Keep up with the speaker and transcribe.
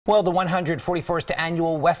Well, the 141st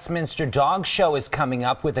annual Westminster Dog Show is coming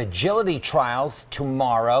up with agility trials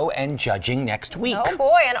tomorrow and judging next week. Oh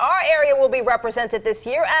boy, and our area will be represented this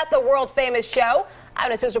year at the world-famous show.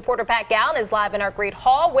 Eyewitness News reporter Pat Gallen is live in our Great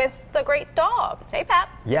Hall with the Great Dog. Hey, Pat.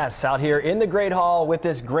 Yes, out here in the Great Hall with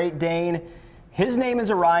this Great Dane. His name is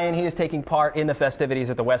Orion. He is taking part in the festivities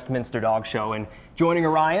at the Westminster Dog Show. And joining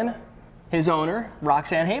Orion, his owner,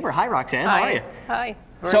 Roxanne Haber. Hi, Roxanne. How are you? Hi.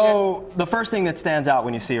 So the first thing that stands out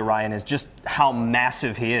when you see Orion is just how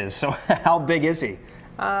massive he is. So how big is he?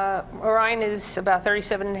 Orion is about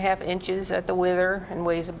 37.5 inches at the wither and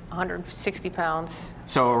weighs 160 pounds.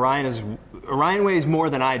 So Orion weighs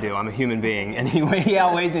more than I do. I'm a human being, and he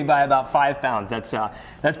outweighs me by about 5 pounds.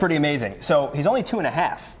 That's pretty amazing. So he's only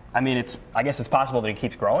 2.5. I mean, I guess it's possible that he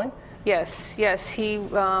keeps growing? Yes, he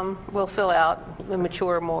will fill out and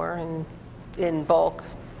mature more in bulk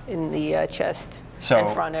in the chest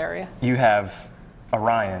and front area. You have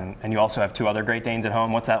Orion, and you also have 2 other Great Danes at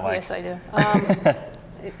home. What's that like? Yes, I do.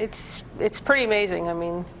 It's pretty amazing. I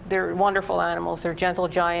mean, they're wonderful animals. They're gentle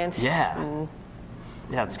giants. Yeah.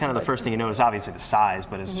 Yeah, it's kind of the first thing you notice, obviously the size,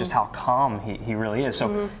 but it's just how calm he really is.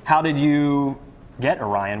 So how did you get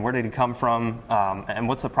Orion? Where did he come from? And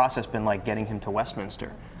what's the process been like getting him to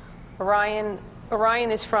Westminster?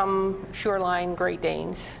 Orion is from Shoreline Great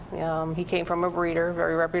Danes. He came from a breeder,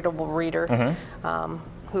 very reputable breeder,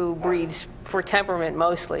 who breeds for temperament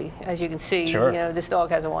mostly. As you can see, sure. This dog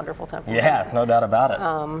has a wonderful temperament. Yeah, no doubt about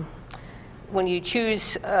it. When you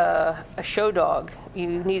choose a show dog,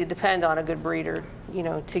 you need to depend on a good breeder,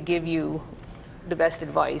 to give you the best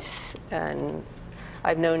advice. And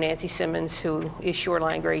I've known Nancy Simmons, who is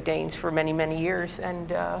Shoreline Great Danes, for many, many years,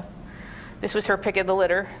 and this was her pick of the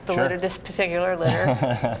litter, this particular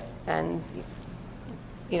litter, and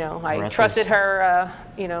I trusted her,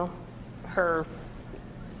 her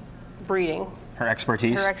breeding, her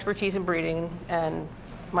expertise in breeding, and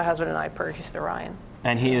my husband and I purchased Orion.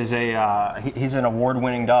 And he is he's an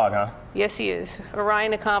award-winning dog, huh? Yes, he is.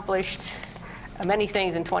 Orion accomplished many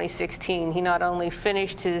things in 2016. He not only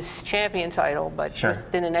finished his champion title, but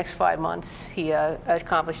within the next 5 months, he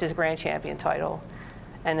accomplished his grand champion title,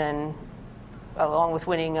 and then, along with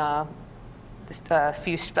winning a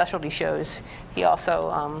few specialty shows, he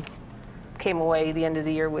also came away at the end of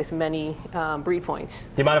the year with many breed points. Do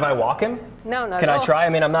you mind if I walk him? No, not Can at I all. try? I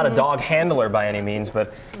mean, I'm not a dog handler by any means,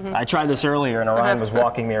 but I tried this earlier and Orion was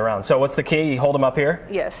walking me around. So what's the key? You hold him up here?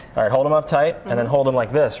 Yes. All right, hold him up tight and then hold him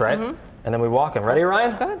like this, right? And then we walk him. Ready,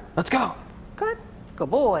 Orion? Good. Let's go. Good. Good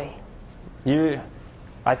boy.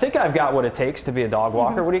 I think I've got what it takes to be a dog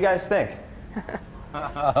walker. What do you guys think?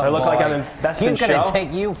 I look like I'm in best in show. He's going to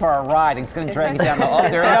take you for a ride. He's going to drag you down the hall.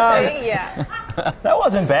 There he goes. Yeah. That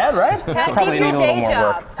wasn't bad, right? Pat, Probably need a little more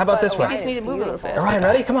work. How about this way? You just need to move a little faster. Orion,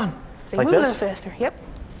 ready? Come on. So like move this? a little faster. Yep.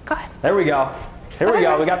 Go ahead. There we go. Here we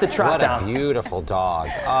go. We got the trot down. What a beautiful dog.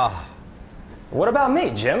 Oh. What about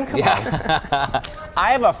me, Jim? Come on.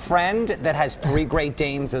 I have a friend that has 3 Great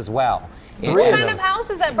Danes as well. What kind of house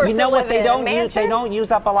is that person You know what? live in? They don't use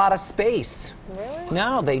up a lot of space. Really?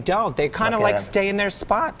 No, they don't. They kind of like stay in their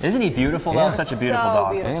spots. Isn't he beautiful though? Such a beautiful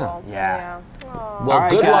dog. Beautiful. Yeah. Well, right,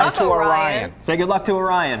 good luck guys. to Orion. Say good luck to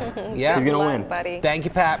Orion. Yeah. He's gonna win. Buddy. Thank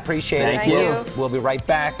you, Pat. Appreciate it. Thank you. We'll be right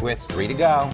back with 3 to go.